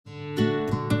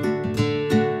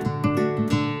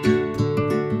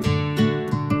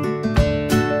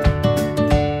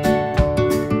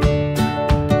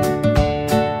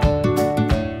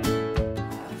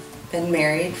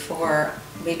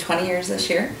20 years this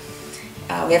year.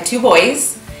 We have 2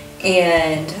 boys,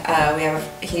 and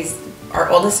our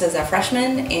oldest is a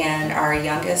freshman, and our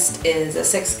youngest is a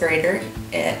 6th grader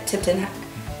at Tipton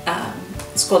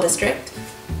School District.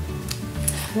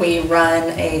 We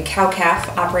run a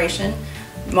cow-calf operation,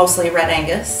 mostly Red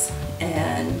Angus,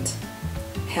 and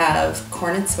have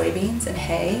corn and soybeans and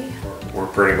hay. We're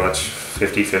pretty much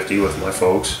 50-50 with my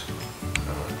folks.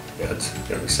 Dad's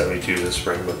gonna be 72 this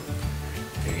spring, but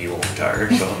maybe he won't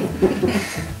retire, so.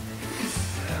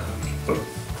 But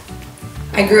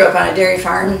I grew up on a dairy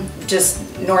farm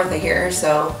just north of here,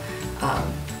 so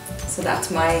so that's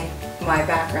my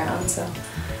background. So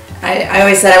I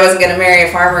always said I wasn't going to marry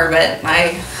a farmer, but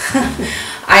I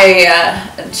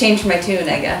changed my tune,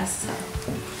 I guess.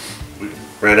 So.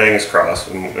 Red Angus cross,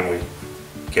 and we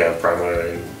calve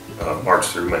primarily in March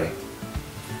through May.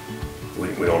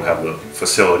 We don't have the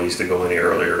facilities to go any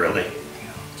earlier, really.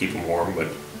 Keep them warm, but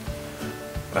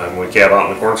we calve out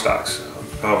in the corn stalks.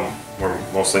 We're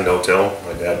mostly no-till.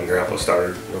 My dad and grandpa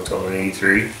started no-till in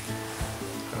 '83.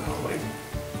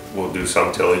 We'll do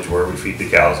some tillage where we feed the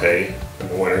cows hay in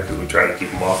the winter because we try to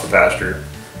keep them off the pasture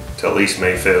till at least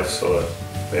May 5th so that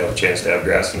they have a chance to have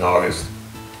grass in August.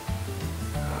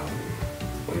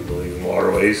 We believe in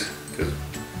waterways because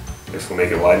if we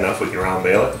make it wide enough we can round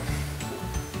bale it.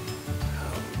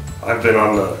 I've been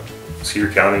on the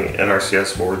Cedar County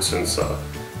NRCS board since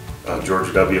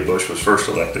George W. Bush was first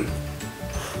elected.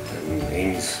 And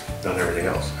Amy's done everything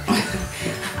else.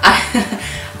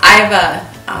 I've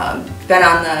been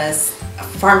on the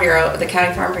Farm Bureau, the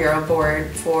County Farm Bureau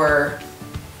board for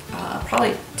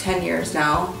probably 10 years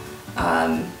now.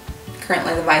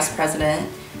 Currently the vice president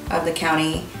of the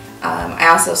county. I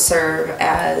also serve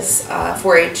as a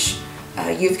 4-H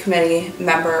youth committee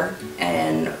member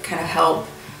and kind of help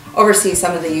oversee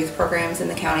some of the youth programs in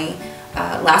the county.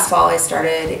 Last fall I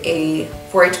started a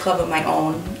 4-H club of my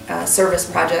own, service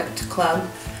project club.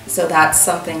 So that's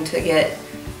something to get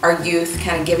our youth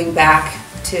kind of giving back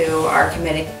to our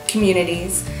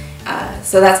communities.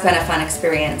 So that's been a fun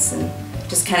experience, and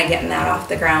just kind of getting that off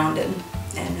the ground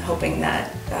and hoping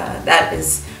that that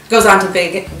goes on to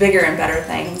bigger and better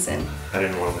things. And I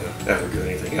didn't want to ever do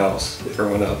anything else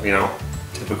growing up, you know,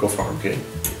 typical farm kid.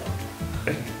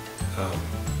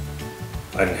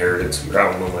 I inherited some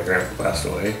ground when my grandpa passed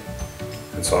away,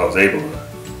 and so I was able to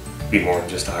be more than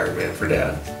just a hired man for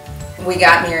Dad. We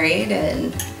got married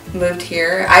and moved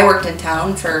here. I worked in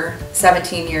town for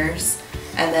 17 years,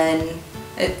 and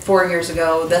then 4 years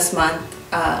ago this month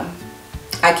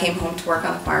I came home to work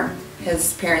on the farm.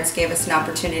 His parents gave us an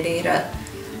opportunity to,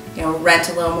 you know, rent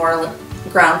a little more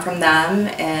ground from them,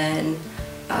 and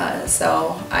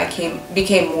so I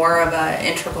became more of an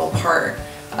integral part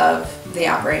of the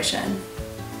operation.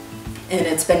 And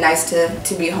it's been nice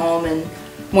to be home and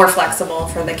more flexible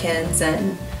for the kids,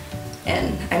 and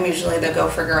I'm usually the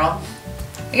gopher girl.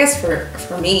 I guess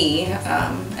for me,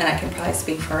 and I can probably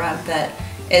speak for Rob, that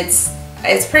it's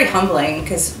pretty humbling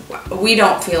because we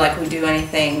don't feel like we do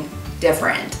anything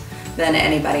different than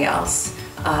anybody else.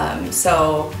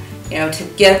 So, you know, to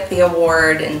get the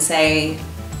award and say,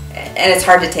 and it's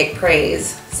hard to take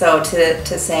praise, so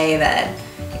to say that,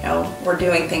 you know, we're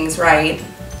doing things right,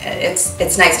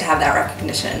 it's nice to have that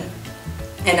recognition.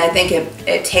 And I think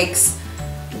it takes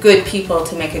good people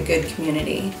to make a good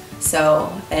community.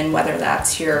 So, and whether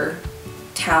that's your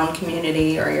town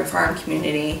community or your farm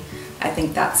community, I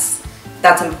think that's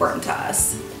important to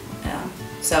us.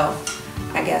 So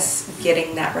I guess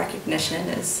getting that recognition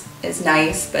is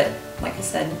nice, but like I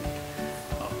said,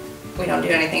 we don't do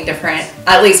anything different,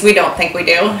 at least we don't think we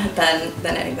do,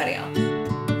 than anybody else.